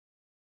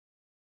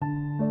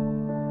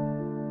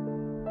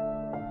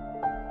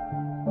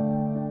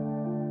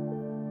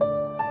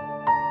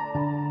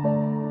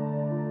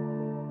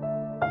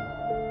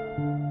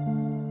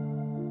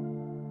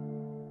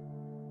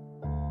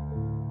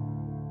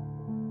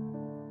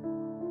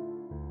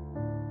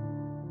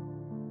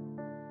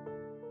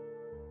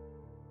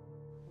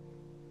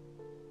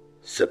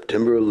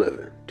September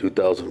 11,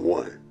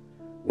 2001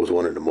 was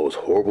one of the most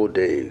horrible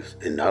days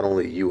in not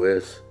only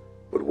U.S.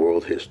 but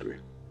world history.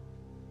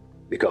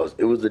 Because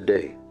it was the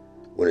day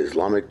when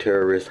Islamic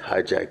terrorists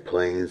hijacked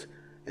planes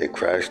and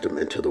crashed them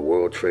into the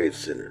World Trade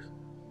Centers,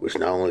 which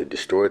not only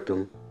destroyed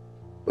them,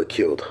 but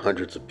killed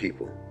hundreds of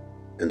people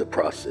in the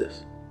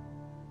process.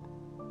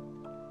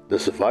 The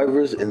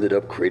survivors ended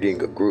up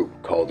creating a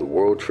group called the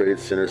World Trade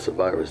Center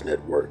Survivors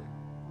Network,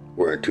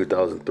 where in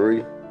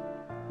 2003,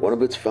 one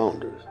of its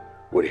founders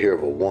would hear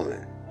of a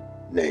woman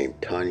named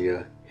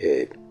Alicia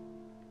Head.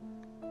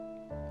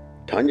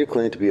 Tanya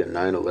claimed to be a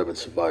 9/11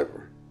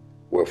 survivor,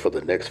 where for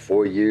the next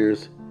 4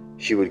 years,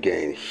 she would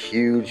gain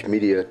huge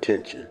media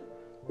attention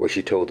where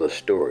she told her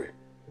story,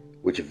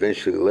 which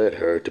eventually led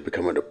her to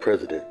becoming the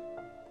president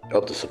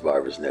of the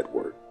Survivors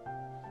Network.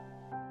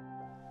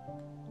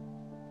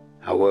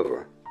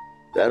 However,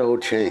 that all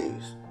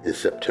changed in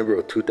September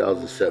of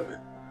 2007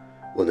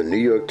 when the New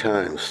York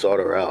Times sought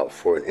her out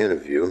for an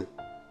interview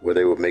where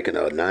they were making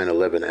a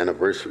 9/11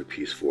 anniversary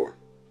piece for.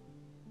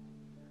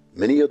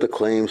 Many of the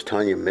claims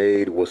Tanya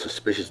made were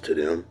suspicious to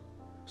them,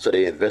 so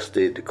they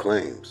investigated the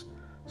claims,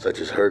 such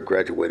as her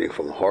graduating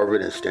from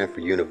Harvard and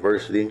Stanford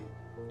University,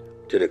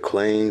 to the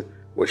claim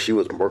where she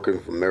was working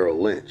for Merrill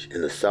Lynch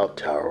in the South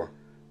Tower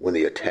when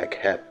the attack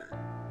happened,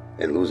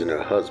 and losing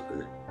her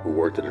husband, who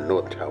worked in the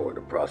North Tower in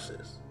the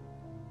process.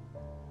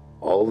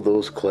 All of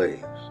those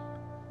claims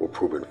were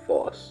proven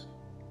false.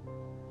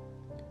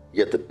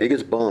 Yet the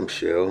biggest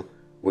bombshell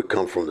would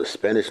come from the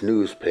Spanish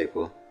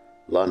newspaper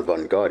La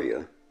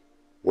Vanguardia,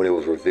 when it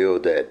was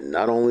revealed that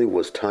not only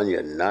was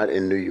Tanya not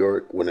in New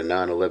York when the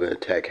 9/11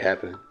 attack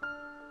happened,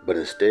 but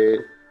instead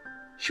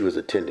she was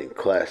attending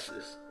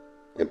classes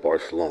in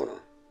Barcelona,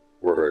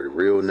 where her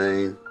real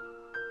name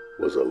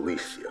was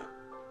Alicia.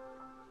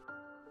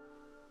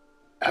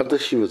 After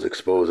she was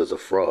exposed as a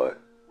fraud,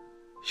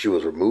 she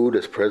was removed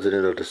as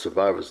president of the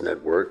Survivors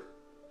Network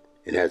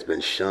and has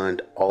been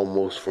shunned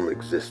almost from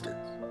existence.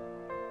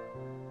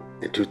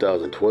 In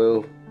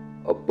 2012,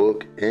 a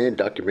book and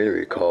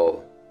documentary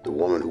called The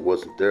Woman Who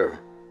Wasn't There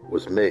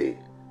was made,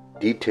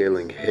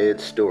 detailing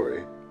Head's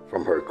story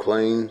from her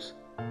claims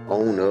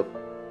on up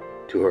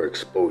to her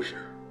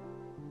exposure.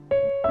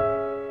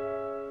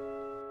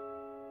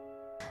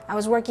 I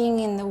was working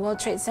in the World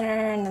Trade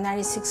Center in the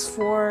 96th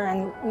floor,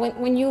 and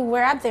when you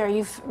were up there,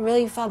 you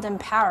really felt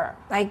empowered,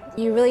 like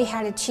you really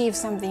had achieved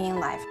something in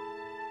life.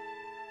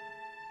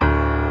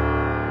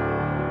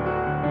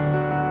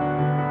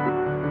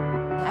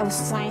 I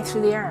was flying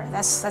through the air.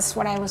 That's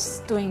what I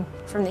was doing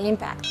from the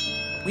impact.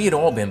 We had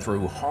all been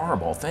through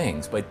horrible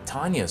things, but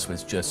Tanya's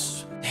was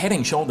just head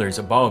and shoulders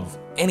above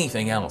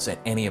anything else that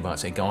any of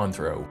us had gone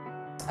through.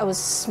 I was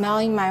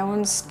smelling my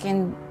own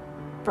skin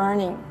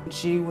burning.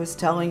 She was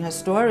telling her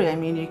story. I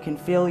mean, you can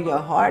feel your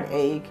heart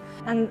ache.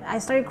 And I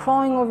started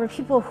crawling over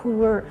people who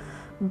were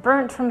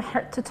burnt from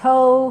head to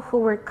toe, who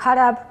were cut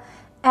up,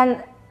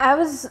 and I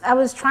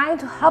was trying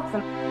to help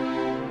them.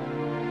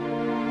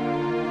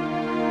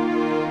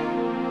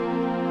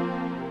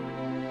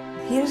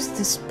 Here's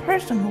this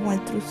person who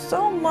went through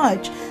so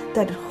much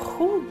that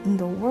who in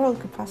the world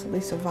could possibly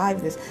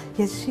survive this?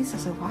 Yet she's a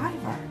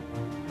survivor.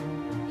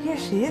 Here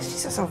she is,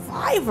 she's a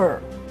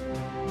survivor.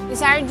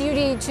 It's our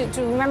duty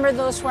to remember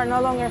those who are no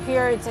longer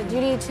here. It's a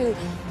duty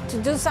to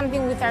do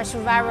something with our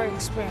survivor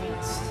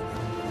experience.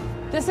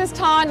 This is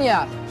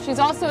Tanya. She's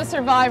also a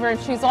survivor, and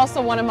she's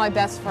also one of my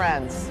best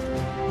friends.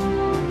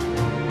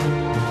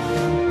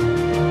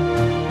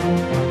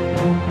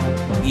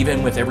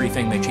 Even with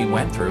everything that she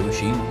went through,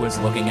 she was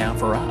looking out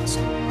for us.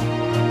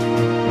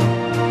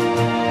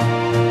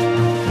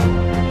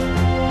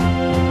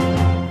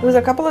 It was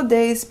a couple of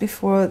days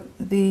before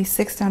the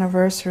 6th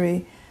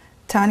anniversary.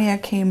 Tanya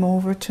came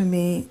over to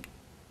me.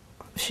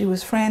 She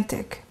was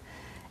frantic,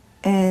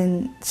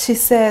 and she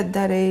said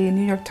that a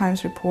New York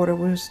Times reporter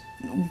was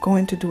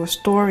going to do a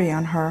story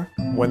on her.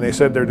 When they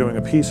said they're doing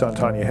a piece on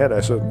Alicia Head,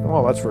 I said,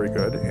 well, that's very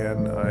good.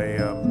 And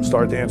I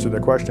started to answer their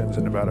questions,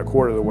 and about a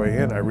quarter of the way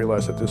in, I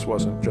realized that this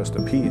wasn't just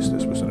a piece,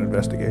 this was an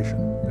investigation.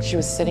 She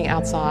was sitting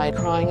outside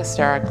crying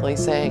hysterically,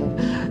 saying,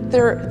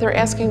 they're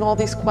asking all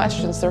these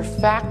questions, they're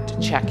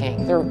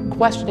fact-checking, they're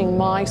questioning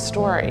my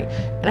story.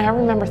 And I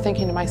remember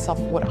thinking to myself,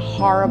 what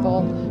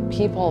horrible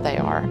people they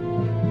are.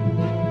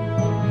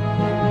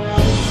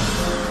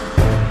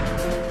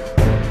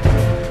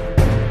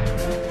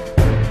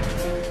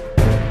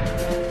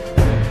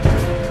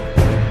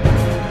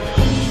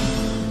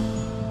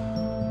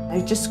 I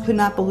just could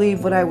not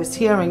believe what I was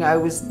hearing. I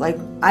was like,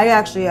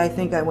 I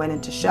think I went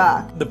into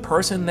shock. The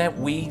person that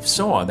we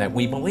saw, that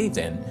we believed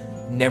in,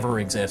 never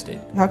existed.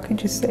 How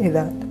could you say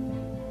that?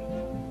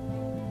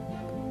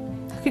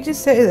 How could you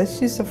say that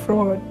she's a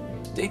fraud?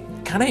 It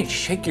kind of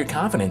shake your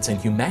confidence in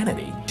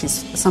humanity.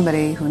 She's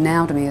somebody who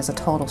now to me is a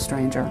total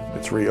stranger.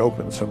 It's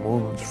reopened some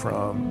wounds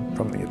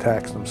from the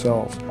attacks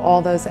themselves.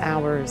 All those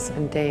hours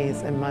and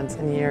days and months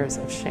and years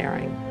of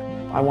sharing.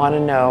 I want to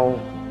know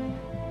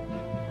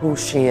who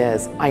she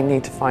is. I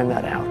need to find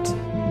that out.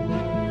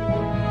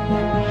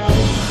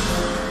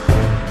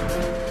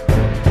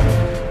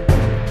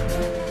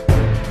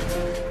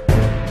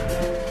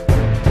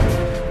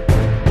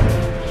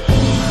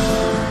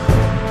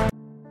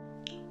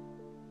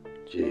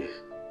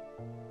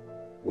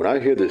 When I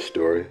hear this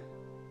story,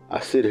 I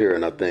sit here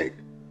and I think,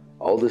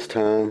 all this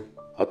time,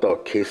 I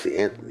thought Casey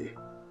Anthony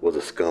was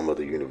a scum of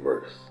the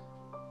universe.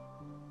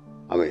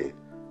 I mean,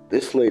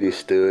 this lady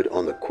stood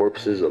on the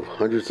corpses of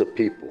hundreds of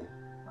people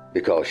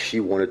because she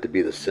wanted to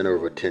be the center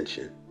of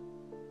attention.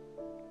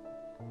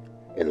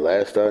 And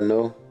last I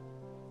know,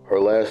 her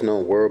last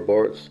known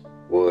whereabouts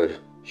was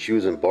she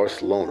was in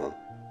Barcelona,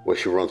 where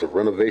she runs a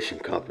renovation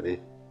company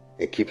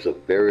and keeps a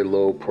very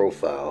low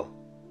profile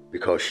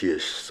because she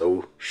is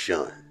so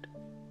shunned.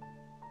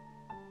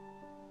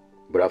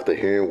 But after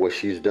hearing what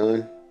she's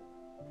done,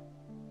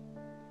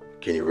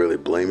 can you really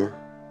blame her?